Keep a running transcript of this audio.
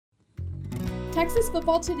Texas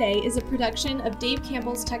Football Today is a production of Dave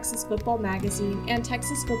Campbell's Texas Football Magazine and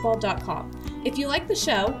TexasFootball.com. If you like the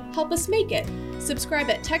show, help us make it. Subscribe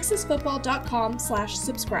at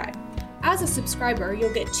TexasFootball.com/subscribe. As a subscriber,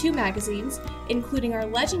 you'll get 2 magazines, including our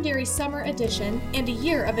legendary summer edition and a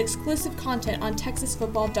year of exclusive content on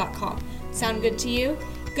TexasFootball.com. Sound good to you?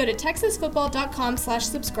 Go to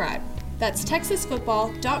TexasFootball.com/subscribe. That's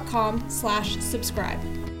TexasFootball.com/subscribe.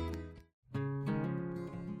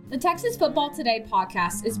 The Texas Football Today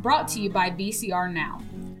podcast is brought to you by VCR Now.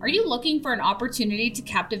 Are you looking for an opportunity to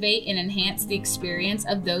captivate and enhance the experience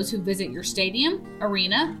of those who visit your stadium,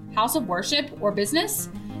 arena, house of worship, or business?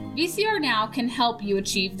 VCR Now can help you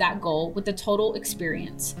achieve that goal with the total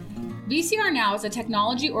experience. VCR Now is a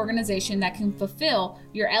technology organization that can fulfill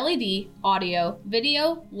your LED, audio,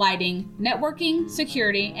 video, lighting, networking,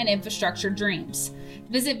 security, and infrastructure dreams.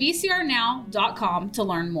 Visit VCRNow.com to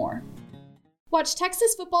learn more. Watch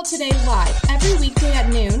Texas Football Today live every weekday at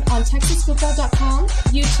noon on TexasFootball.com,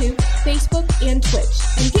 YouTube, Facebook, and Twitch.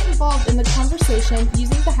 And get involved in the conversation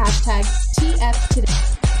using the hashtag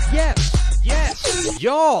TFToday. Yes,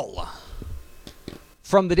 y'all.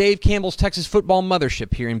 From the Dave Campbell's Texas Football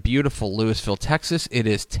Mothership here in beautiful Lewisville, Texas, it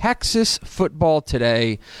is Texas Football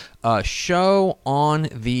Today, a show on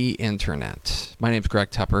the internet. My name's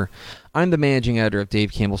Greg Tupper. I'm the managing editor of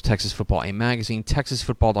Dave Campbell's Texas Football, a magazine,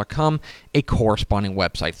 TexasFootball.com, a corresponding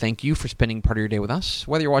website. Thank you for spending part of your day with us.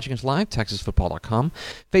 Whether you're watching us live, TexasFootball.com,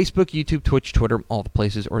 Facebook, YouTube, Twitch, Twitter, all the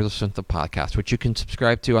places, or listen to the podcast, which you can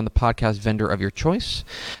subscribe to on the podcast vendor of your choice.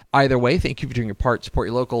 Either way, thank you for doing your part. Support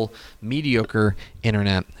your local mediocre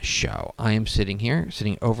internet show. I am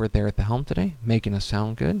sitting over there at the helm today, making us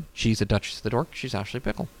sound good. She's the Duchess of the Dork. She's Ashley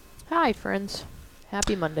Pickle. Hi, friends.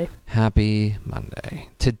 Happy Monday. Happy Monday.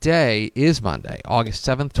 Today is Monday, August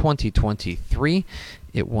 7th, 2023.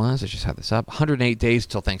 It was, I just had this up, 108 days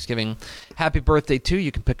till Thanksgiving. Happy birthday to you.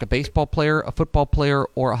 You can pick a baseball player, a football player,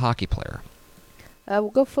 or a hockey player.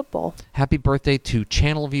 We'll go football. Happy birthday to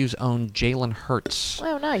Channel View's own Jalen Hurts.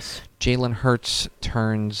 Oh, nice. Jalen Hurts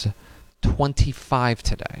turns 25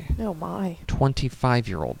 today. Oh, my.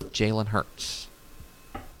 25-year-old Jalen Hurts.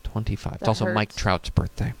 25. It's also hurts. Mike Trout's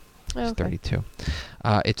birthday. Oh, He's okay. 32.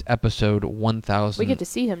 It's episode 1000. We get to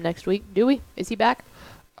see him next week, do we? Is he back?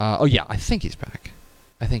 Oh, yeah, I think he's back.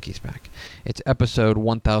 It's episode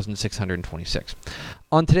 1626.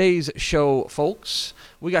 On today's show, folks,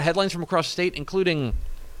 we got headlines from across the state, including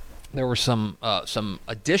there were some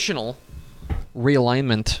additional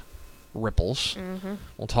realignment ripples. Mm-hmm.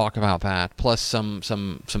 We'll talk about that. Plus some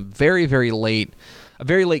very, very late... A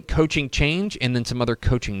very late coaching change, and then some other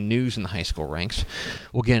coaching news in the high school ranks.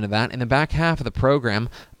 We'll get into that. In the back half of the program,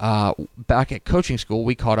 back at coaching school,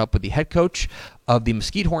 we caught up with the head coach of the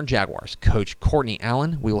Mesquite Horn Jaguars, Coach Courtney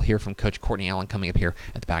Allen. We will hear from Coach Courtney Allen coming up here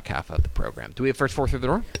at the back half of the program. Do we have first four through the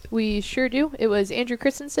door? We sure do. It was Andrew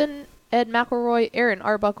Christensen, Ed McElroy, Aaron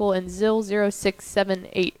Arbuckle, and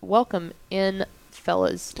Zill0678. Welcome in,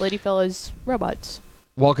 fellas, lady fellas, robots.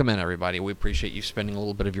 Welcome in, everybody. We appreciate you spending a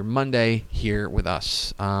little bit of your Monday here with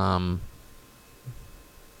us. I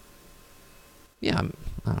don't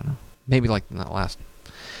know. Maybe like that last...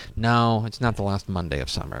 No, it's not the last Monday of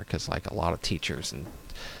summer because like a lot of teachers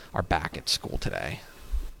are back at school today.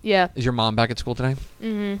 Yeah. Is your mom back at school today?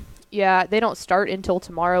 Mm-hmm. Yeah, they don't start until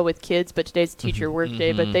tomorrow with kids, but today's teacher work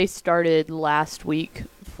day, but they started last week.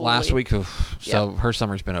 Fully. Last week, so her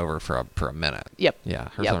summer's been over for a minute. Yep. Yeah,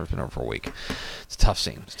 her summer's been over for a week. It's a tough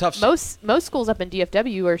scene. Most schools up in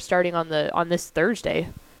DFW are starting on this Thursday.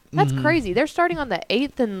 That's crazy. They're starting on the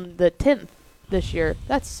 8th and the 10th this year.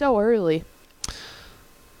 That's so early.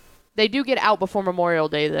 They do get out before Memorial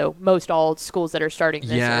Day, though. Most all schools that are starting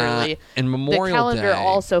this early. And Memorial Day. The calendar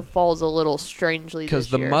also falls a little strangely this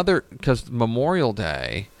year. Because Memorial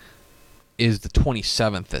Day is the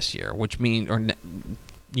 27th this year, which means,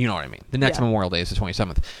 you know what I mean. The next Memorial Day is the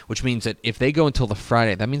 27th, which means that if they go until the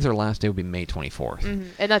Friday, that means their last day would be May 24th. Mm-hmm.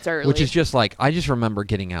 And that's early. Which is just like, I just remember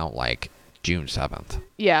getting out like June 7th.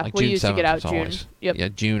 Yeah, like we used to get out June. Always, yeah,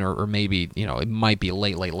 June or maybe, it might be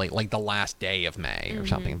late, like the last day of May or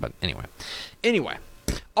something. But anyway.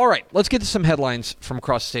 All right, let's get to some headlines from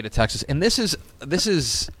across the state of Texas. And this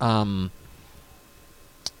is kind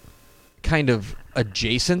of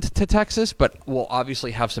adjacent to Texas, but will obviously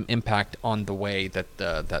have some impact on the way that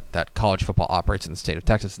that college football operates in the state of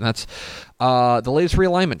Texas. And that's the latest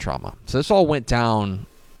realignment drama. So this all went down.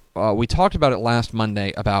 We talked about it last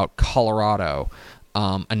Monday about Colorado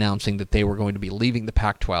announcing that they were going to be leaving the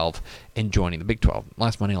Pac-12 and joining the Big 12.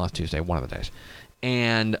 Last Monday, last Tuesday, one of the days.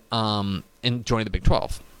 And joining the Big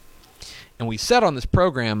 12. And we said on this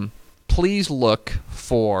program, please look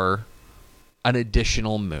for an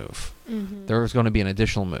additional move. There was going to be an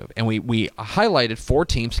additional move. And we highlighted 4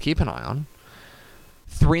 teams to keep an eye on.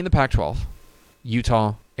 3 in the Pac-12,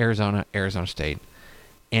 Utah, Arizona, Arizona State,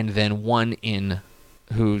 and then 1 in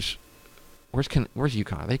where's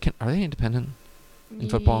UConn? Are they independent in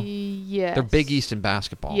football? Yes. They're Big East in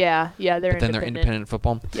basketball. Yeah, they're but then they're independent in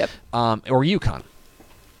football. Yep. Or UConn.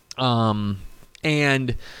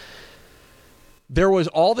 And there was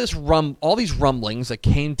all these rumblings that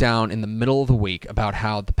came down in the middle of the week about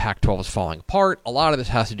how the Pac-12 was falling apart. A lot of this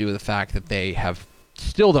has to do with the fact that they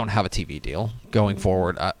still don't have a TV deal going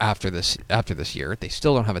forward after this year. They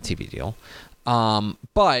still don't have a TV deal,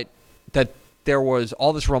 but that there was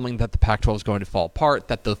all this rumbling that the Pac-12 was going to fall apart.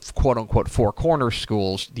 That the quote unquote 4 corner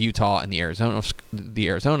schools, the Utah and the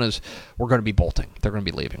Arizonas, were going to be bolting. They're going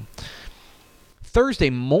to be leaving. Thursday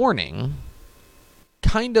morning,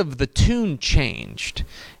 kind of the tune changed,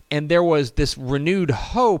 and there was this renewed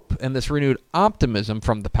hope and this renewed optimism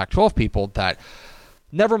from the Pac-12 people that,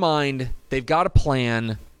 never mind, they've got a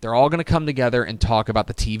plan. They're all going to come together and talk about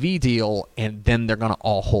the TV deal, and then they're going to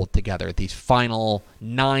all hold together. These final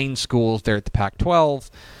 9 schools there at the Pac-12,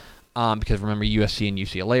 because remember, USC and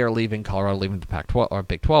UCLA are leaving, Colorado leaving the Pac-12 or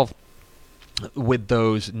Big 12. With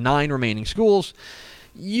those 9 remaining schools,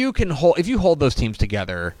 you can hold, if you hold those teams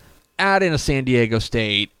together, add in a San Diego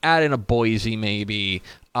State, add in a Boise maybe,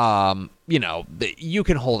 you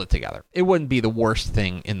can hold it together. It wouldn't be the worst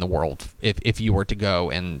thing in the world if you were to go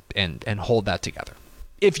and hold that together.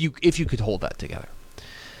 If you could hold that together.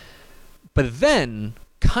 But then,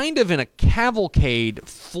 kind of in a cavalcade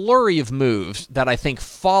flurry of moves that I think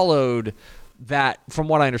followed that, from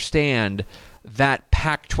what I understand, that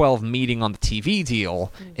Pac-12 meeting on the TV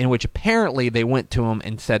deal, in which apparently they went to him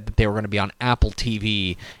and said that they were going to be on Apple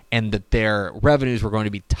TV and that their revenues were going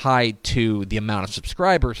to be tied to the amount of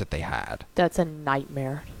subscribers that they had. That's a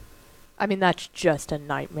nightmare. I mean, that's just a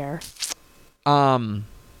nightmare.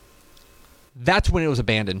 That's when it was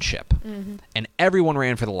abandoned ship. And everyone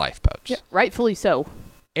ran for the lifeboats. Yeah, rightfully so.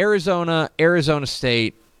 Arizona, Arizona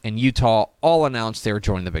State, and Utah all announced they were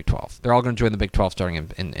joining the Big 12. They're all going to join the Big 12 starting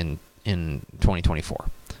in 2024.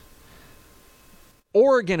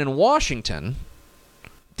 Oregon and Washington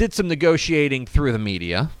did some negotiating through the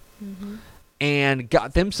media and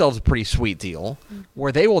got themselves a pretty sweet deal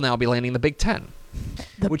where they will now be landing the Big 10.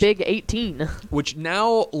 The Big 18. Which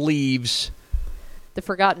now leaves the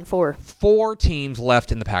forgotten 4. 4 teams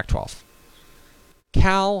left in the Pac-12.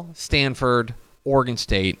 Cal, Stanford, Oregon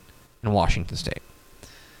State, and Washington State.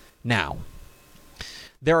 Now,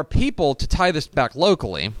 there are people, to tie this back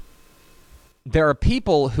locally, there are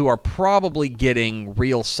people who are probably getting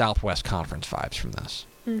real Southwest Conference vibes from this.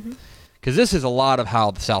 Because this is a lot of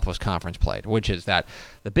how the Southwest Conference played, which is that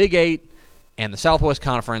the Big 8 and the Southwest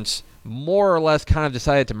Conference more or less kind of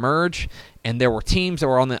decided to merge, and there were teams that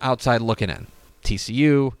were on the outside looking in.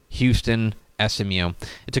 TCU, Houston, SMU.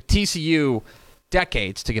 It took TCU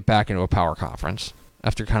decades to get back into a power conference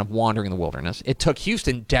after kind of wandering in the wilderness. It took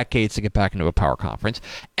Houston decades to get back into a power conference.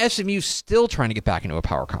 SMU's still trying to get back into a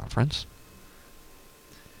power conference.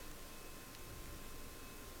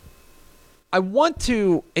 I want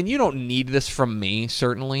to, and you don't need this from me,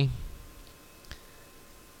 certainly,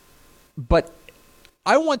 but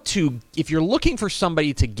I want to, if you're looking for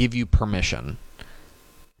somebody to give you permission,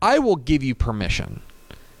 I will give you permission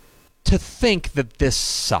to think that this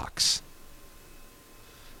sucks.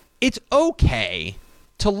 It's okay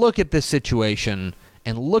to look at this situation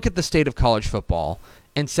and look at the state of college football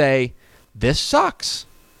and say, this sucks.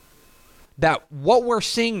 That what we're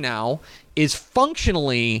seeing now is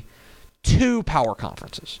functionally 2 power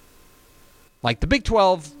conferences. Like the Big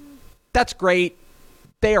 12, that's great.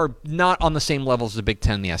 They are not on the same levels as the Big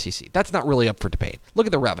 10 and the SEC. That's not really up for debate. Look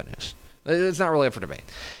at the revenues. It's not really up for debate.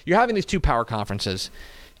 You're having these 2 power conferences,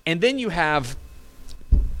 and then you have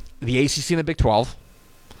the ACC and the Big 12.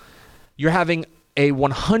 You're having a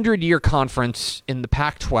 100-year conference in the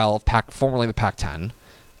Pac-12, formerly the Pac-10,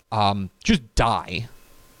 just die.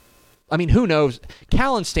 I mean, who knows?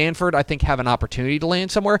 Cal and Stanford, I think, have an opportunity to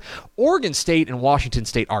land somewhere. Oregon State and Washington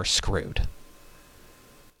State are screwed.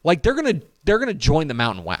 Like, they're gonna join the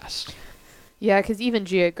Mountain West. Yeah, because even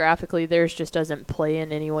geographically, theirs just doesn't play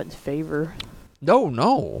in anyone's favor.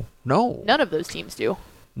 No. None of those teams do.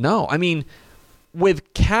 No, I mean,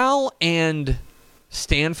 with Cal and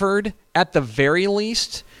Stanford, at the very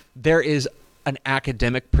least, there is an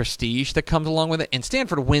academic prestige that comes along with it. And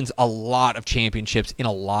Stanford wins a lot of championships in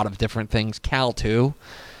a lot of different things. Cal too.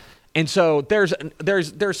 And so there's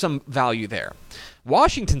some value there.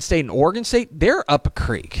 Washington State and Oregon State, they're up a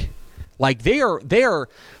creek. Like they are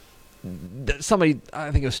somebody,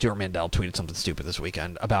 I think it was Stuart Mandel, tweeted something stupid this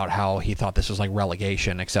weekend about how he thought this was like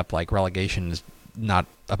relegation, except like relegation is not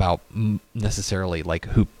about necessarily like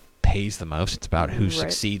who pays the most. It's about who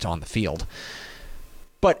succeeds on the field.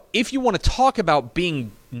 But if you want to talk about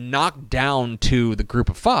being knocked down to the group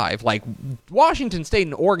of five, like Washington State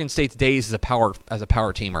and Oregon State's days as a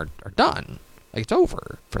power team are done. Like it's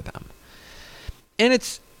over for them. And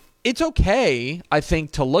it's okay, I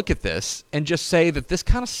think, to look at this and just say that this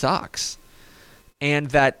kind of sucks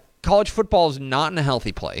and that college football is not in a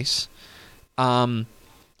healthy place. I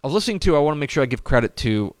was listening to, I want to make sure I give credit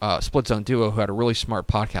to Split Zone Duo, who had a really smart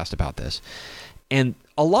podcast about this. And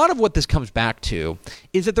a lot of what this comes back to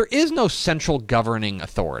is that there is no central governing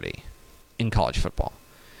authority in college football.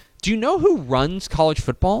 Do you know who runs college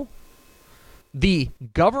football? The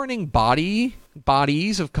governing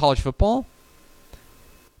bodies of college football?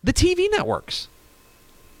 The TV networks.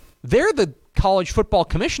 They're the college football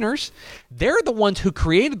commissioners. They're the ones who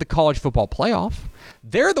created the college football playoff.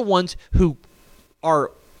 They're the ones who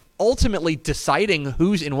are ultimately deciding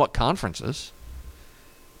who's in what conferences.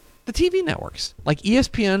 The TV networks, like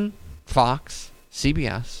ESPN, Fox,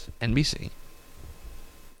 CBS, NBC.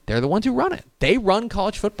 They're the ones who run it. They run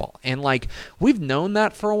college football. And like we've known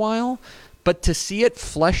that for a while, but to see it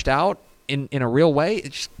fleshed out in a real way,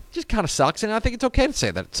 it's just kind of sucks, and I think it's okay to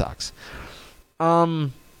say that it sucks. I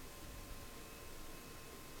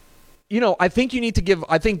think you need to give,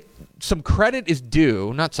 I think some credit is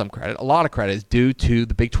due, not some credit, a lot of credit is due to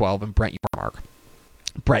the Big 12 and Brett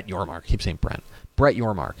Yormark, keep saying Brett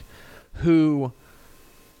Yormark, who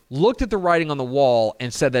looked at the writing on the wall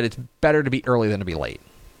and said that it's better to be early than to be late.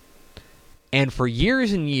 And for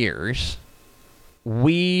years and years,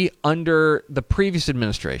 we, under the previous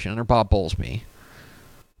administration, under Bob Bowlesby,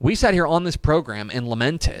 we sat here on this program and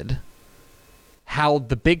lamented how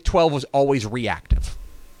the Big 12 was always reactive.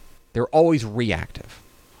 They were always reactive.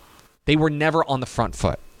 They were never on the front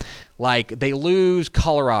foot. Like, they lose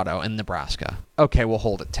Colorado and Nebraska. Okay, we'll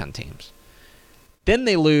hold it 10 teams. Then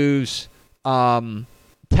they lose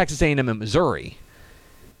Texas A&M and Missouri.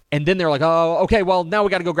 And then they're like, oh, okay, well, now we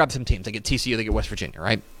got to go grab some teams. They get TCU, they get West Virginia,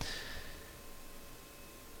 right?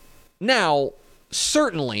 Now,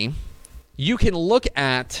 certainly, you can look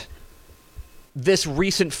at this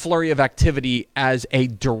recent flurry of activity as a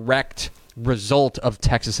direct result of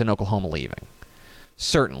Texas and Oklahoma leaving.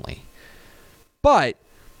 Certainly. But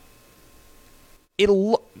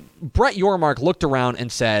Brett Yormark looked around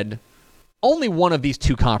and said, only one of these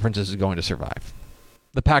two conferences is going to survive.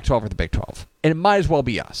 The Pac-12 or the Big 12. And it might as well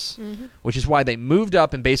be us. Mm-hmm. Which is why they moved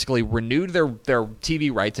up and basically renewed their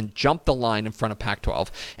TV rights and jumped the line in front of Pac-12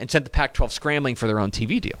 and sent the Pac-12 scrambling for their own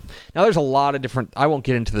TV deal. Now, there's a lot of different... I won't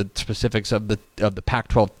get into the specifics of the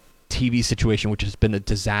Pac-12 TV situation, which has been a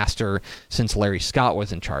disaster since Larry Scott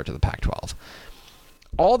was in charge of the Pac-12.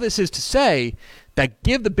 All this is to say that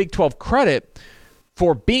give the Big 12 credit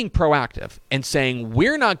for being proactive and saying,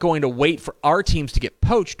 we're not going to wait for our teams to get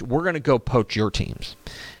poached. We're going to go poach your teams.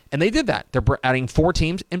 And they did that. They're adding 4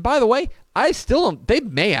 teams. And by the way, they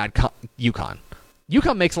may add UConn.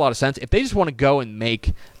 UConn makes a lot of sense. If they just want to go and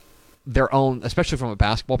make their own, especially from a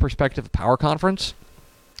basketball perspective, a power conference,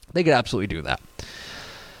 they could absolutely do that.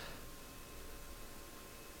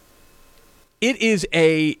 It's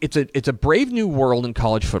a brave new world in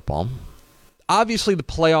college football. Obviously,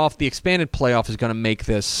 the expanded playoff is going to make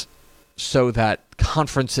this so that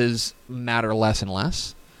conferences matter less and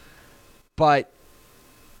less. But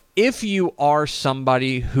if you are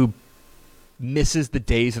somebody who misses the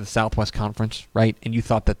days of the Southwest Conference, right, and you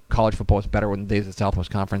thought that college football was better than the days of the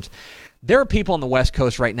Southwest Conference, there are people on the West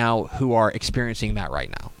Coast right now who are experiencing that right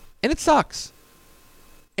now. And it sucks.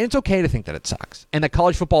 And it's okay to think that it sucks. And that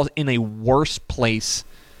college football is in a worse place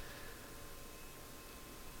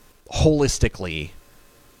holistically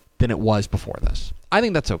than it was before this. I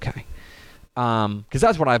think that's okay. Because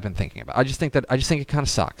that's what I've been thinking about. I just think it kind of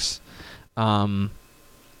sucks. And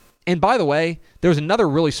by the way, there was another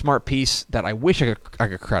really smart piece that I wish I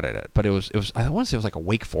could credit it, but it was I want to say it was like a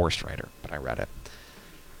Wake Forest writer, but I read it.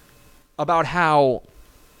 About how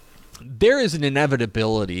there is an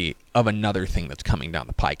inevitability of another thing that's coming down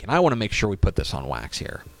the pike. And I want to make sure we put this on wax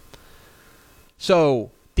here. So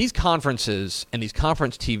these conferences and these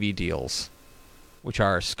conference TV deals, which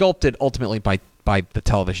are sculpted ultimately by the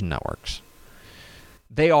television networks,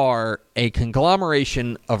 they are a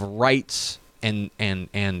conglomeration of rights and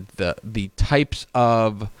the types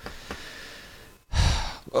of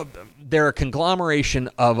they're a conglomeration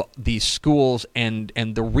of these schools and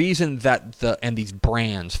the reason that these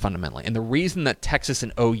brands fundamentally. And the reason that Texas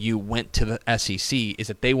and OU went to the SEC is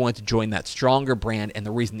that they wanted to join that stronger brand, and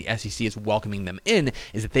the reason the SEC is welcoming them in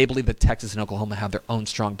is that they believe that Texas and Oklahoma have their own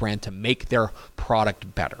strong brand to make their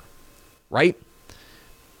product better. Right?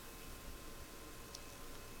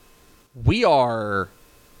 We are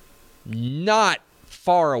not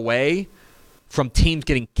far away from teams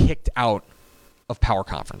getting kicked out of power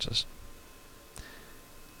conferences.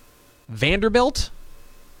 Vanderbilt,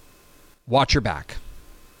 watch your back.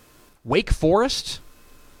 Wake Forest,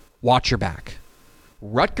 watch your back.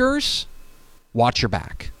 Rutgers, watch your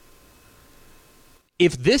back.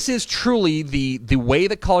 If this is truly the way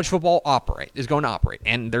that college football is going to operate,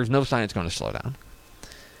 and there's no sign it's going to slow down,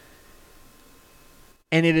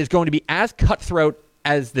 and it is going to be as cutthroat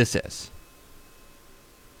as this is,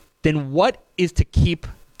 then what is to keep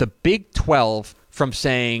the Big 12 from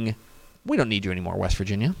saying, we don't need you anymore, West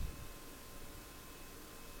Virginia?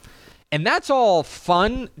 And that's all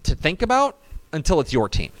fun to think about until it's your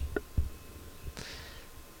team.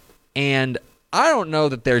 And I don't know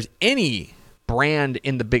that there's any brand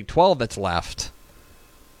in the Big 12 that's left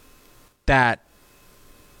that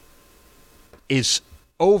is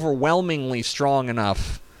overwhelmingly strong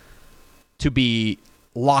enough to be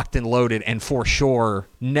locked and loaded and for sure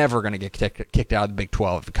never going to get kicked out of the Big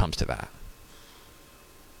 12 if it comes to that.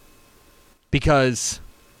 Because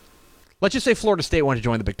let's just say Florida State wanted to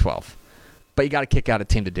join the Big 12, but you got to kick out a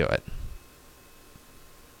team to do it.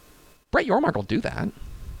 Brett Yormark will do that.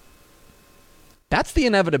 That's the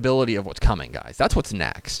inevitability of what's coming, guys. That's what's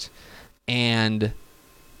next. And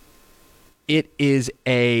it is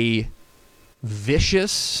a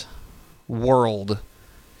vicious world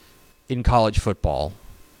in college football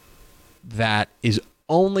that is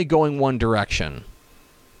only going one direction.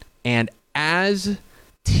 And as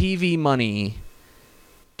TV money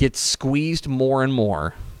gets squeezed more and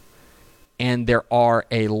more, and there are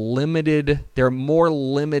more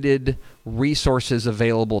limited resources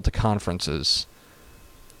available to conferences,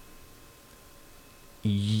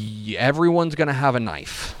 everyone's going to have a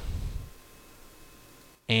knife.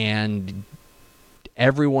 And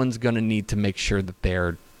everyone's going to need to make sure that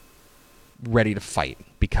they're ready to fight,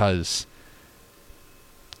 because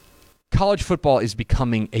college football is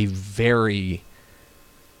becoming a very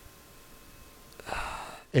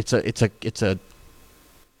it's a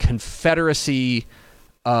confederacy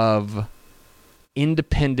of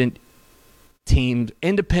independent teams,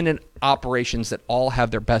 independent operations that all have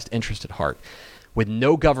their best interest at heart, with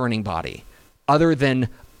no governing body other than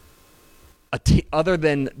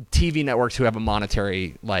TV networks who have a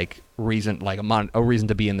monetary reason, a reason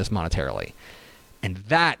to be in this monetarily. And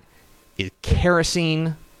that is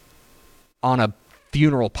kerosene on a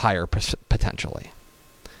funeral pyre potentially.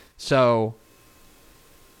 So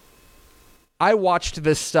I watched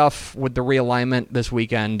this stuff with the realignment this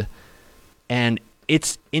weekend, and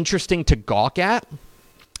it's interesting to gawk at.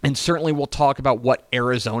 And certainly we'll talk about what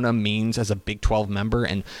Arizona means as a Big 12 member,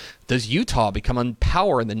 and does Utah become a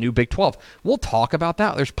power in the new Big 12? We'll talk about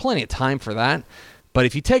that. There's plenty of time for that. But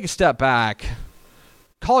if you take a step back,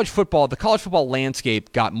 the college football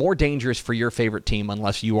landscape got more dangerous for your favorite team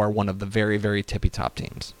unless you are one of the very, very tippy-top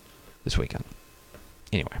teams this weekend.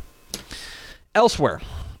 Anyway, elsewhere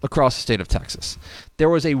across the state of Texas, there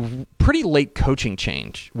was a pretty late coaching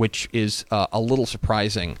change, which is a little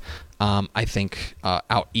surprising, I think,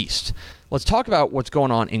 out east. Let's talk about what's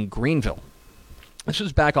going on in Greenville. This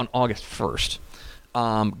was back on August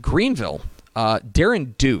 1st. Greenville,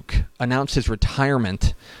 Darren Duke announced his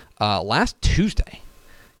retirement last Tuesday.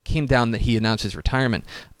 Came down that he announced his retirement.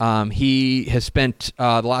 He has spent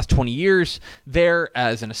the last 20 years there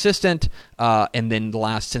as an assistant, and then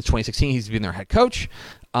since 2016, he's been their head coach.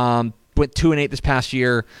 Went 2-8 this past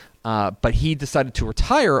year, but he decided to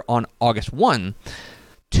retire on August 1.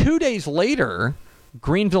 2 days later,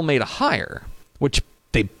 Greenville made a hire, which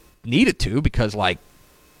they needed to because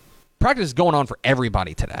practice is going on for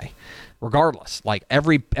everybody today, regardless.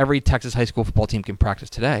 Every Texas high school football team can practice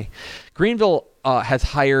today. Greenville has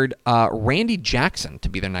hired Randy Jackson to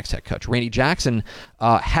be their next head coach. Randy Jackson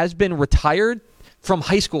has been retired from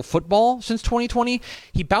high school football since 2020.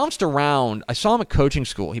 He bounced around. I saw him at coaching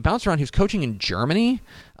school. He bounced around. He was coaching in Germany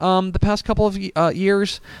the past couple of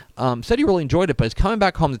years. Said he really enjoyed it, but he's coming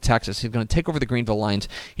back home to Texas. He's going to take over the Greenville Lions.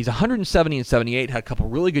 He's 170-78, had a couple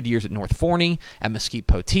really good years at North Forney, at Mesquite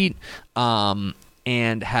Poteet,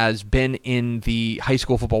 and has been in the high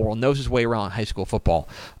school football world, knows his way around high school football.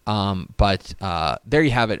 But there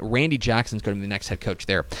you have it. Randy Jackson's going to be the next head coach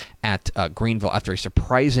there at Greenville after a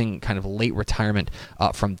surprising kind of late retirement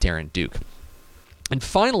from Darren Duke. And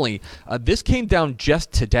finally, this came down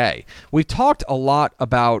just today. We've talked a lot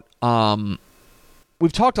about the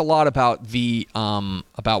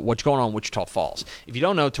about what's going on in Wichita Falls. If you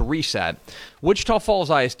don't know, to reset, Wichita Falls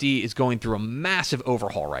ISD is going through a massive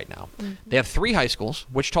overhaul right now. Mm-hmm. They have 3 high schools: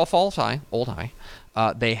 Wichita Falls High, Old High.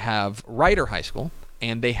 They have Ryder High School,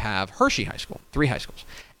 and they have Hershey High School. 3 high schools.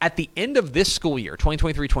 At the end of this school year,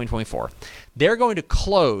 2023-2024, they're going to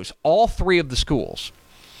close all 3 of the schools,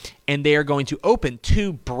 and they are going to open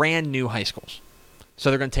 2 brand new high schools. So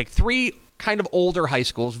they're going to take 3 kind of older high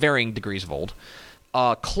schools, varying degrees of old,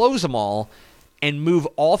 close them all, and move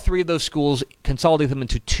all 3 of those schools, consolidate them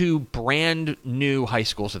into 2 brand new high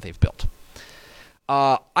schools that they've built.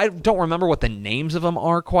 I don't remember what the names of them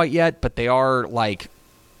are quite yet, but they are like,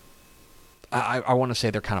 I want to say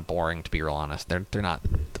they're kind of boring, to be real honest. They're not.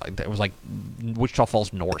 It was like Wichita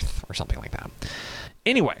Falls North or something like that.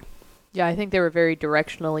 Anyway. Yeah, I think they were very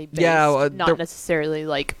directionally based. Yeah, not necessarily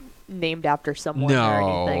like named after someone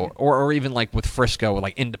or anything. Or even like with Frisco,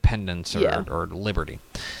 like Independence or Liberty.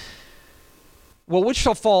 Well,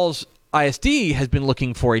 Wichita Falls ISD has been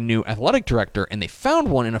looking for a new athletic director, and they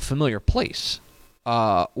found one in a familiar place.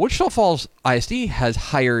 Wichita Falls ISD has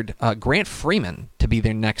hired Grant Freeman to be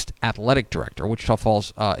their next athletic director. Wichita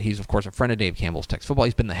Falls, he's, of course, a friend of Dave Campbell's Texas Football.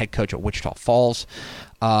 He's been the head coach at Wichita Falls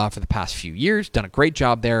for the past few years, done a great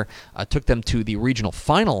job there, took them to the regional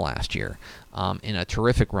final last year in a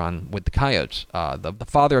terrific run with the Coyotes, the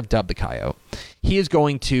father of Dub the Coyote. He is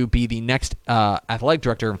going to be the next athletic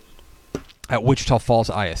director at Wichita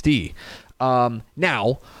Falls ISD.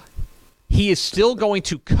 Now, he is still going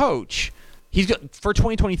to coach. For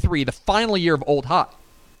 2023, the final year of Old High,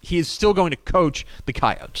 he is still going to coach the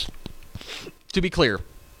Coyotes. To be clear,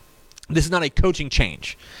 this is not a coaching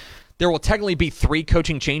change. There will technically be 3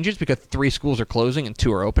 coaching changes because 3 schools are closing and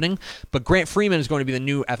 2 are opening. But Grant Freeman is going to be the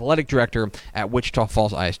new athletic director at Wichita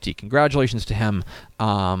Falls ISD. Congratulations to him.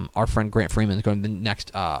 Our friend Grant Freeman is going to be the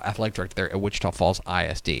next athletic director there at Wichita Falls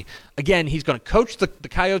ISD. Again, he's going to coach the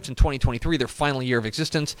Coyotes in 2023, their final year of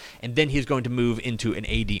existence, and then he's going to move into an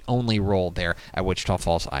AD-only role there at Wichita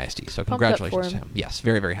Falls ISD. So congratulations to him. Yes,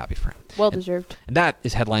 very, very happy for him. Well deserved. And that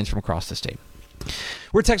is headlines from across the state.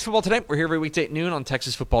 We're Texas Football Today. We're here every weekday at noon on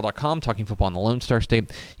TexasFootball.com, talking football in the Lone Star State.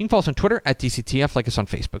 You can follow us on Twitter at DCTF, like us on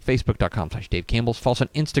Facebook, Facebook.com/Dave Campbell's. Follow us on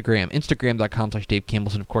Instagram, Instagram.com/Dave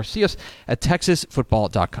Campbell's, and of course, see us at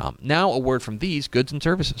TexasFootball.com. Now, a word from these goods and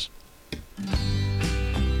services.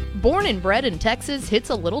 Born and bred in Texas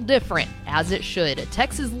hits a little different, as it should.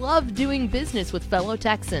 Texas loves doing business with fellow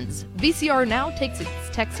Texans. VCR Now takes its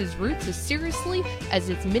Texas roots as seriously as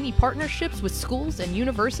its many partnerships with schools and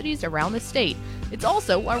universities around the state. It's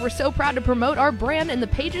also why we're so proud to promote our brand in the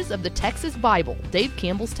pages of the Texas Bible, Dave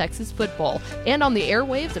Campbell's Texas Football, and on the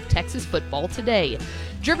airwaves of Texas Football Today.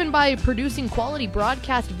 Driven by producing quality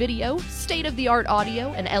broadcast video, state-of-the-art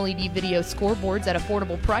audio, and LED video scoreboards at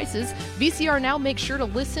affordable prices, VCR Now makes sure to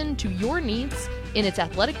listen to your needs in its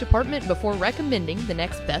athletic department before recommending the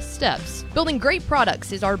next best steps. Building great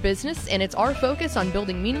products is our business, and it's our focus on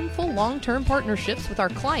building meaningful, long-term partnerships with our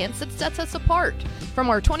clients that sets us apart. From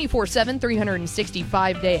our 24/7,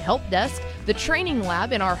 365-day help desk, the training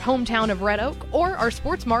lab in our hometown of Red Oak, or our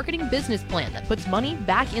sports marketing business plan that puts money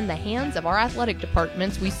back in the hands of our athletic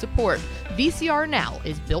departments we support, VCR Now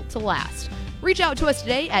is built to last. Reach out to us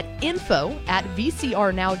today at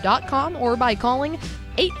info@vcrnow.com or by calling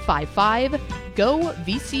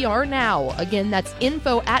 855-GO-VCR-NOW. Again, that's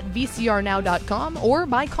info@vcrnow.com or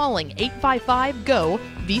by calling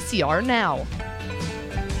 855-GO-VCR-NOW.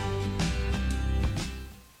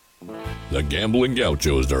 The Gambling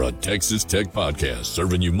Gauchos are a Texas Tech podcast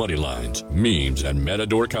serving you money lines, memes, and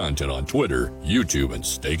Matador content on Twitter, YouTube, and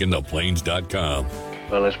StakingThePlains.com.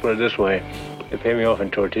 Well, let's put it this way. They pay me off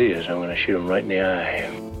in tortillas, I'm going to shoot them right in the eye.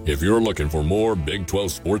 If you're looking for more Big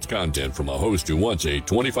 12 sports content from a host who wants a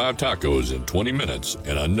 25 tacos in 20 minutes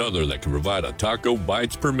and another that can provide a taco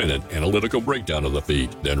bites per minute analytical breakdown of the feed,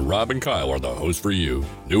 then Rob and Kyle are the hosts for you.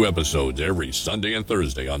 New episodes every Sunday and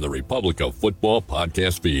Thursday on the Republic of Football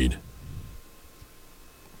podcast feed.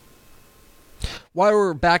 While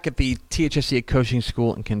we're back at the THSCA Coaching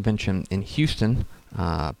School and Convention in Houston,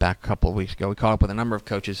 back a couple of weeks ago, we caught up with a number of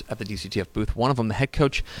coaches at the DCTF booth. One of them, the head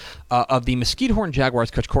coach of the Mesquite Jaguars,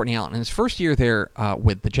 Coach Courtney Allen. In his first year there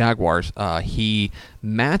with the Jaguars, he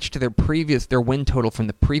matched their win total from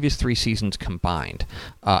the previous 3 seasons combined.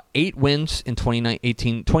 8 wins in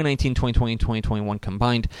 2019, 2020, 2021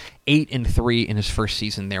 combined. 8-3 in his first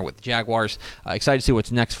season there with the Jaguars. Excited to see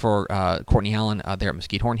what's next for Courtney Allen there at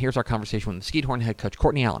Mesquite. Here's our conversation with Mesquite head coach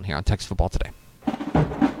Courtney Allen here on Texas Football Today.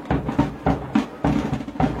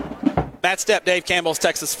 Matt Stepp, Dave Campbell's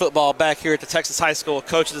Texas Football, back here at the Texas High School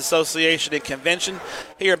Coaches Association and Convention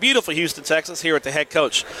here in beautiful Houston, Texas, here with the head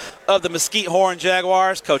coach of the Mesquite Horned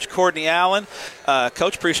Jaguars, Coach Courtney Allen.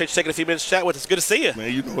 Coach, appreciate you taking a few minutes to chat with us. Good to see you.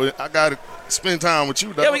 Man, you know, I got to spend time with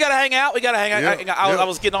you, dog. Yeah, we got to hang out. Yeah, I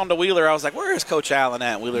was getting on to Wheeler. I was like, where is Coach Allen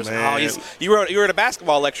at? Wheeler's you were at a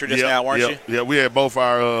basketball lecture just now, weren't you? Yeah, we had both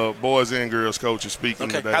our boys and girls coaches speaking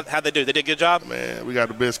today. How'd they do? They did a good job? Man, we got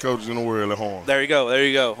the best coaches in the world at home. There you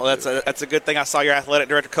go. Well, that's a good thing. I saw your athletic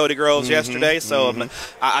director, Cody Groves, yesterday. So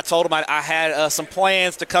I told him I had some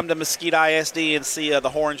plans to come to Mesquite ISD and see the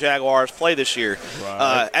Horned Jaguars play this year.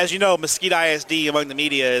 Right. As you know, Mesquite ISD among the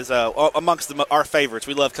media is amongst our favorites.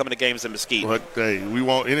 We love coming to games in Mesquite. But hey, we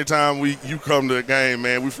want anytime you come to a game,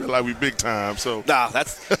 man, we feel like we big time. So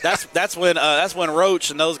that's when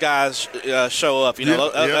Roach and those guys show up.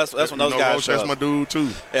 That's when those guys Roach, show that's up. my dude too.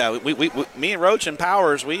 Yeah, me and Roach and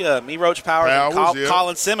Powers, Roach Powers and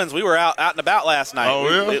Colin Simmons, we were out and about last night.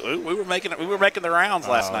 Oh, yeah? We were making the rounds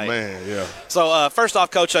last night. Man, yeah. So first off,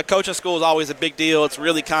 Coach, coaching school is always a big deal. It's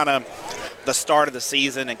really kind of the start of the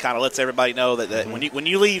season and kind of lets everybody know that when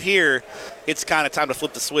you leave here, it's kind of time to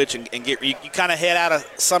flip the switch and get you kind of head out of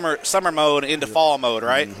summer mode into fall mode,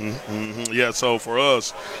 right? Yeah. So for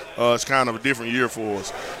us, it's kind of a different year for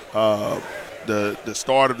us. The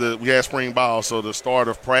start of we had spring ball, so the start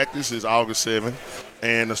of practice is August 7th.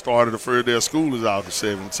 And the start of the first day of school is August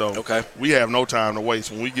 7th. So we have no time to waste.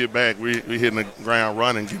 When we get back, we're hitting the ground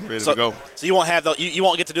running, getting ready to go. So you won't have you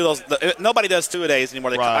won't get to do those. Nobody does 2-a-days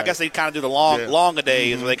anymore. I guess they kind of do the longer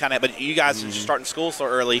days where they kind of. But you guys are starting school so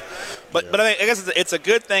early. But I guess it's a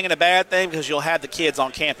good thing and a bad thing because you'll have the kids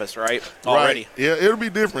on campus, right? Already. Right. Yeah, it'll be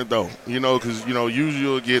different though. Because usually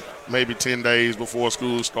you'll get maybe 10 days before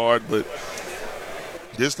school start, but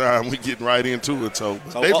this time we getting right into it. So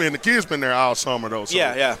the kids been there all summer though. So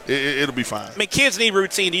it'll be fine. I mean, kids need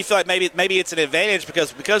routine. Do you feel like maybe it's an advantage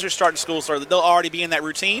because you're starting school, so they'll already be in that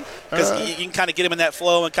routine because you can kind of get them in that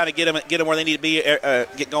flow and kind of get them where they need to be,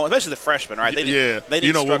 get going. Especially the freshmen, right? They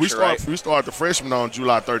need structure, we start the freshmen on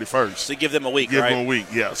July 31st. So you give them a week, Give them a week,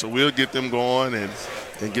 yeah. So we'll get them going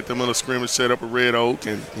and get them in a scrimmage set up at Red Oak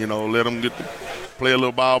and let them play a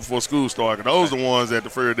little ball before school starts. Those are the ones at the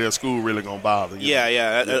first day of school really gonna bother.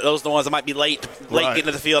 Those are the ones that might be late getting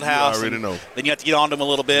to the field house. I already know. Then you have to get on to them a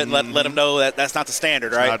little bit and let them know that's not the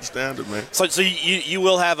standard, right? It's not the standard, man. So you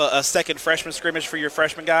will have a second freshman scrimmage for your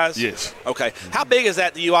freshman guys? Yes. Okay. How big is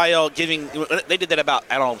that, the UIL giving – they did that about,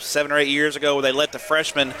 7 or 8 years ago where they let the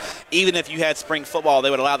freshmen, even if you had spring football,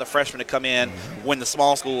 they would allow the freshmen to come in when the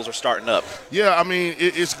small schools are starting up. Yeah, I mean,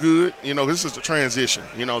 it's good. This is the transition.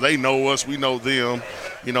 They know us. We know them.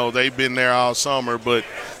 They've been there all summer, but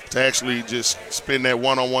to actually just spend that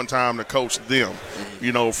one-on-one time to coach them,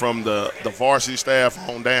 from the varsity staff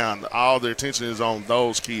on down, all their attention is on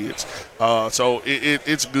those kids. So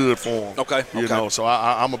it's good for them. Okay. So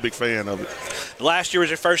I'm a big fan of it. Last year was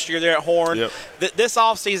your first year there at Horn. Yep. This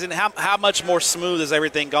offseason, how much more smooth has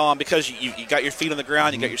everything gone? Because you got your feet on the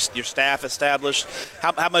ground, you got your staff established.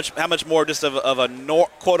 How much more just of a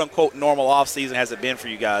quote-unquote normal offseason has it been for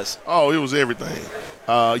you guys? Oh, it was everything.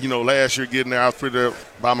 Last year getting there, I was pretty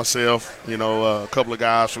by myself. A couple of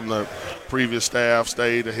guys from the previous staff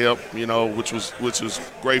stayed to help, which was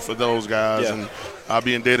great for those guys. Yeah. And I'll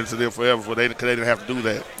be indebted to them forever because they didn't have to do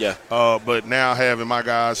that. Yeah. But now having my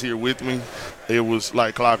guys here with me, it was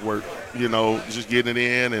like clockwork, just getting it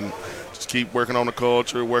in and just keep working on the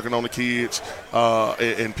culture, working on the kids,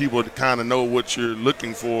 and people kind of know what you're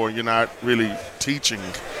looking for. You're not really teaching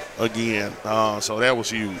again. So that was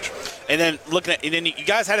huge. And then you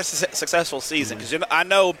guys had a successful season because I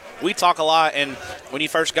know we talk a lot. And when you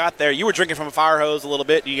first got there, you were drinking from a fire hose a little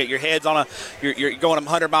bit. You get your heads on you're going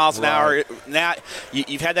 100 miles an hour. Now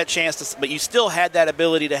you've had that chance but you still had that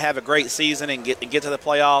ability to have a great season and get to the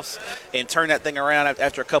playoffs and turn that thing around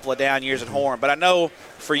after a couple of down years at Horn. But I know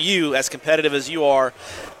for you, as competitive as you are,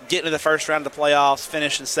 getting to the first round of the playoffs,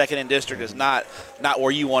 finishing second in district is not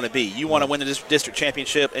where you want to be. You want to win the district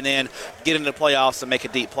championship and then get into the playoffs and make a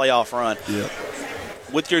deep playoff run. Yeah.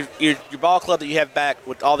 With your ball club that you have back,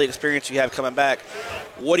 with all the experience you have coming back,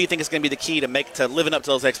 what do you think is going to be the key to living up to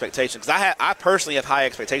those expectations? Because I personally have high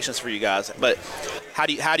expectations for you guys, but how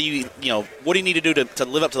do you what do you need to do to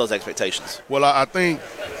live up to those expectations? Well, I think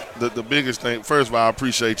the biggest thing, first of all, I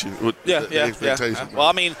appreciate you with the expectations. Yeah. Well,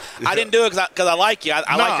 I mean, I didn't do it because I like you.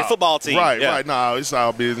 I like your football team. Right. No, it's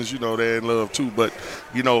our business. They're in love too. But,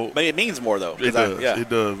 But it means more, though. It does. It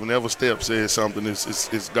does. Whenever Step says something,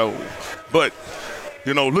 it's gold. But,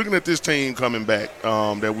 looking at this team coming back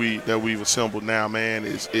that we've assembled now, man,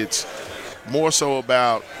 it's more so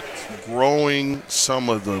about growing some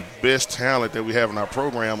of the best talent that we have in our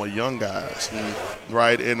program are young guys,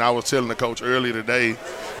 right? And I was telling the coach earlier today,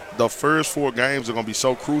 the first 4 games are going to be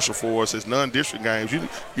so crucial for us as non-district games.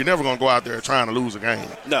 You're never going to go out there trying to lose a game.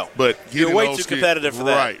 No. But you're way too competitive for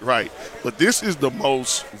that. Right. But this is the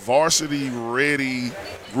most varsity-ready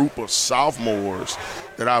group of sophomores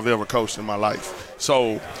that I've ever coached in my life.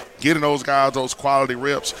 So getting those guys those quality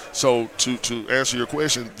reps. So to answer your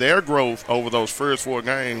question, their growth over those first 4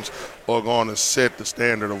 games are going to set the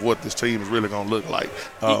standard of what this team is really going to look like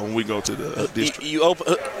when we go to the district.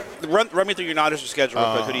 Run me through your non-district schedule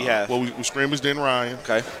real quick. Who do you have? Well, we scrimmaged in Ryan.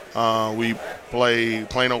 Okay. We play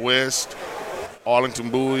Plano West,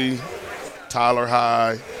 Arlington Bowie, Tyler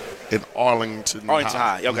High, and Arlington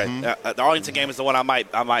High. Okay. The Arlington game is the one I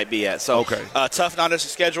might be at. So, okay. Tough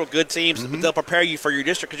non-district schedule, good teams. They'll prepare you for your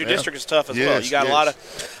district because your district is tough as well. You got a lot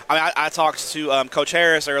of. I talked to Coach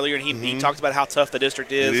Harris earlier, and he talked about how tough the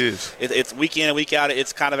district is. It is. It's week in and week out.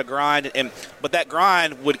 It's kind of a grind, but that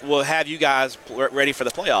grind will have you guys ready for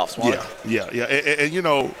the playoffs. Yeah. And you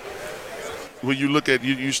know, when you look at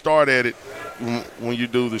you start at it. When you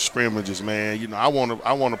do the scrimmages, man, you know, I want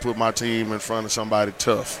to put my team in front of somebody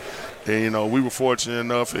tough. And, you know, we were fortunate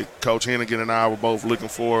enough that Coach Hennigan and I were both looking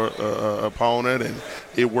for an opponent, and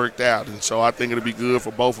it worked out. And so I think it'll be good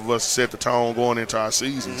for both of us to set the tone going into our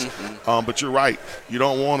seasons. But you're right. You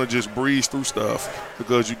don't want to just breeze through stuff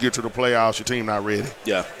because you get to the playoffs, your team not ready.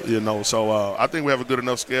 Yeah. You know, so I think we have a good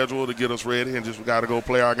enough schedule to get us ready, and just we got to go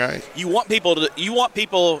play our game. You want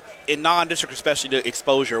people in non-district especially to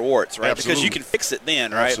expose your warts, right? Absolutely. Because you can fix it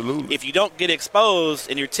then, right? Absolutely. If you don't get exposed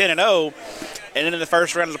and you're 10-0, and then in the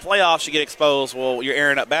first round of the playoffs you get exposed, well, you're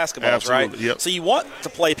airing up basketballs, right? Yep. So you want to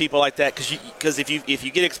play people like that because if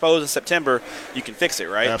you get exposed in September, you can fix it,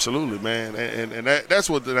 right? Absolutely, man. And that's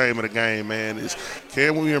what the name of the game, man, is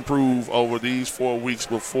can we improve over these 4 weeks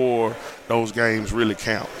before those games really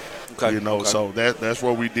count? Okay. You know, so that's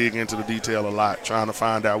where we dig into the detail a lot, trying to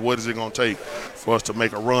find out what is it going to take for us to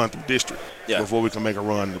make a run through district before we can make a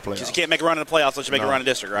run in the playoffs. Because you can't make a run in the playoffs unless you make a run in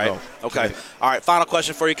district, right? No. Okay. All right. Final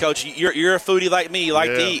question for you, Coach. You're a foodie like me. You like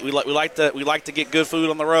to eat. We like to get good food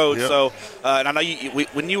on the road. Yep. So, and I know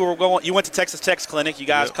when you were going, you went to Texas Tech's clinic. You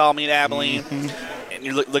guys called me in Abilene, and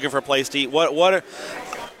you're looking for a place to eat.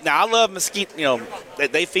 Now, I love Mesquite. You know,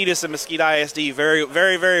 they feed us in Mesquite ISD very,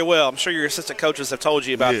 very, very well. I'm sure your assistant coaches have told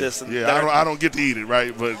you about this. I don't get to eat it,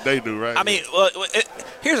 right? But they do, right? I mean,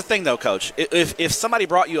 here's the thing, though, Coach. If somebody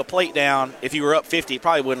brought you a plate down, if you were up 50, it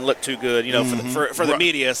probably wouldn't look too good, you know, for the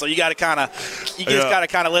media. So you got to kind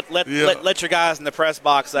of let your guys in the press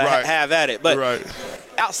box have at it. But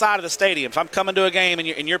outside of the stadium, if I'm coming to a game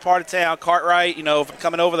in your part of town, Cartwright, you know, if I'm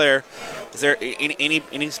coming over there, is there any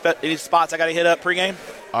spots I got to hit up pregame?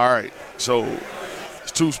 All right, so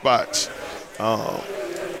it's 2 spots.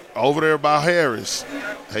 Over there by Harris,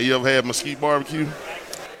 have you ever had Mesquite barbecue?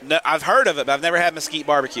 No, I've heard of it, but I've never had Mesquite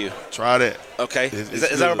barbecue. Try that. Okay. Is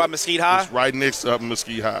that over by Mesquite High? It's right next to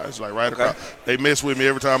Mesquite High. It's like right across. They mess with me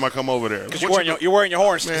every time I come over there. Because you're wearing your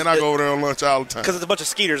horns. Man, I go over there on lunch all the time. Because it's a bunch of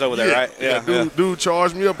skeeters over there, right? Yeah. Dude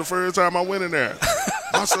charged me up the first time I went in there.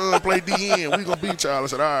 My son played DN. We going to beat y'all. I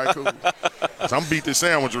said, all right, cool. So I'm beat this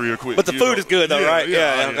sandwich real quick. But the food is good, though, right?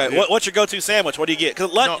 Yeah. Okay. What's your go-to sandwich? What do you get?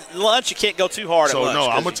 Because lunch, you can't go too hard at lunch. So,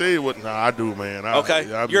 I'm going to tell you what. I do, man.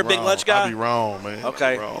 You're a big lunch guy? I be wrong, man.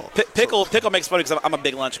 Okay. Pickle makes fun because I'm a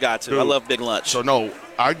big lunch guy, too. Dude, I love big lunch. So, no,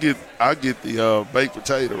 I get the baked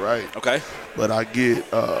potato, right? Okay. But I get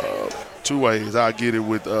 2 ways. I get it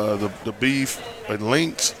with the beef and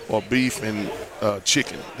links or beef and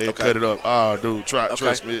chicken. They cut it up. Oh, dude,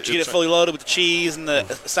 trust me. You get it fully loaded with the cheese and the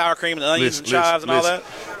sour cream and the onions and chives and all that?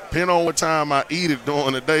 Depending on what time I eat it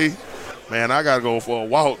during the day, man, I got to go for a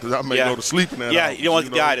walk because I may go to sleep in that house, you don't want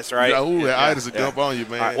to get the itis, right? Itis will jump on you,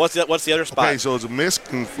 man. All right, what's the other spot? Okay, so it's a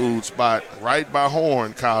Mexican food spot right by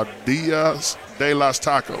Horn called Diaz de los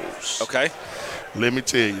Tacos. Okay. Let me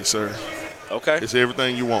tell you, sir. Okay. It's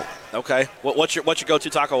everything you want. Okay. What's your go-to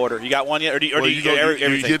taco order? You got one yet, or do you get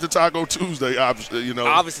everything? You get the Taco Tuesday, obviously. You know.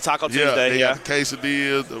 Obviously, Taco Tuesday. They got the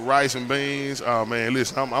quesadillas, the rice and beans. Oh man,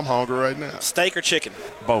 listen, I'm hungry right now. Steak or chicken?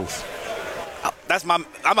 Both.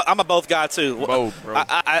 I'm a both guy too. Both, bro.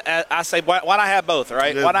 I say why not have both,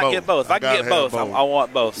 right? Why not get both? If I can get both, I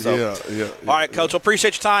want both. So. Yeah. All right, Coach. Well,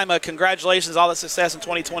 appreciate your time. Congratulations, all the success in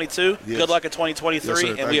 2022. Yes. Good luck in 2023, yes,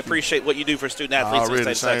 sir, and we appreciate what you do for student athletes in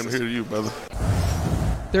the state of Texas. Same here to you, brother.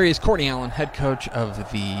 There he is, Courtney Allen, head coach of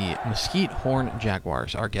the Mesquite Horn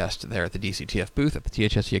Jaguars, our guest there at the DCTF booth at the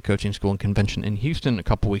THSCA Coaching School and Convention in Houston a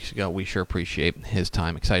couple weeks ago. We sure appreciate his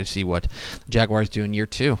time. Excited to see what the Jaguars do in year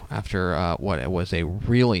 2 after what it was a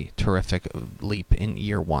really terrific leap in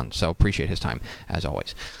year 1. So appreciate his time, as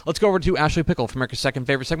always. Let's go over to Ashley Pickle for America's second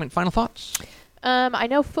favorite segment. Final thoughts? I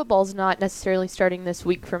know football's not necessarily starting this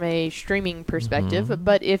week from a streaming perspective,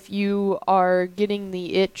 but if you are getting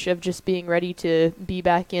the itch of just being ready to be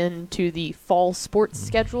back into the fall sports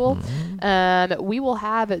schedule, we will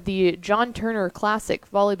have the John Turner Classic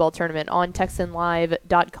volleyball tournament on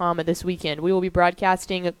TexanLive.com this weekend. We will be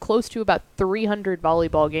broadcasting close to about 300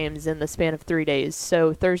 volleyball games in the span of 3 days.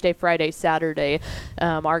 So Thursday, Friday, Saturday,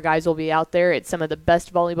 our guys will be out there. It's some of the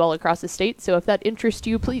best volleyball across the state. So if that interests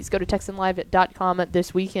you, please go to TexanLive.com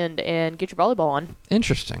this weekend and get your volleyball on.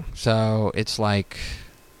 Interesting. So it's like,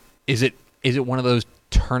 is it one of those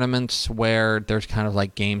tournaments where there's kind of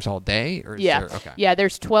like games all day? Or is yeah. There, okay. Yeah,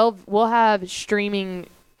 there's 12. We'll have streaming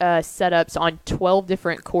setups on 12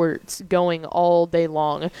 different courts going all day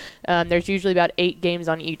long. There's usually about 8 games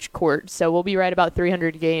on each court, so we'll be right about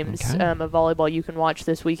 300 games of volleyball you can watch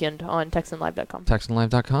this weekend on TexanLive.com.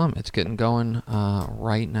 TexanLive.com. It's getting going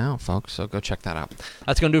right now, folks, so go check that out.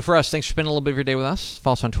 That's going to do it for us. Thanks for spending a little bit of your day with us.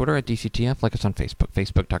 Follow us on Twitter at DCTF. Like us on Facebook,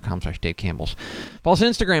 facebook.com/Dave Campbell's. Follow us on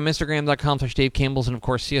Instagram, instagram.com/Dave Campbell's, and, of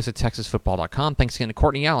course, see us at TexasFootball.com. Thanks again to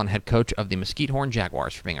Courtney Allen, head coach of the Mesquite Horn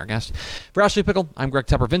Jaguars, for being our guest. For Ashley Pickle, I'm Greg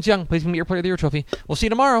Tepper. Vince Young, please give me your Player of the Year trophy. We'll see you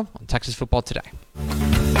tomorrow on Texas Football Today.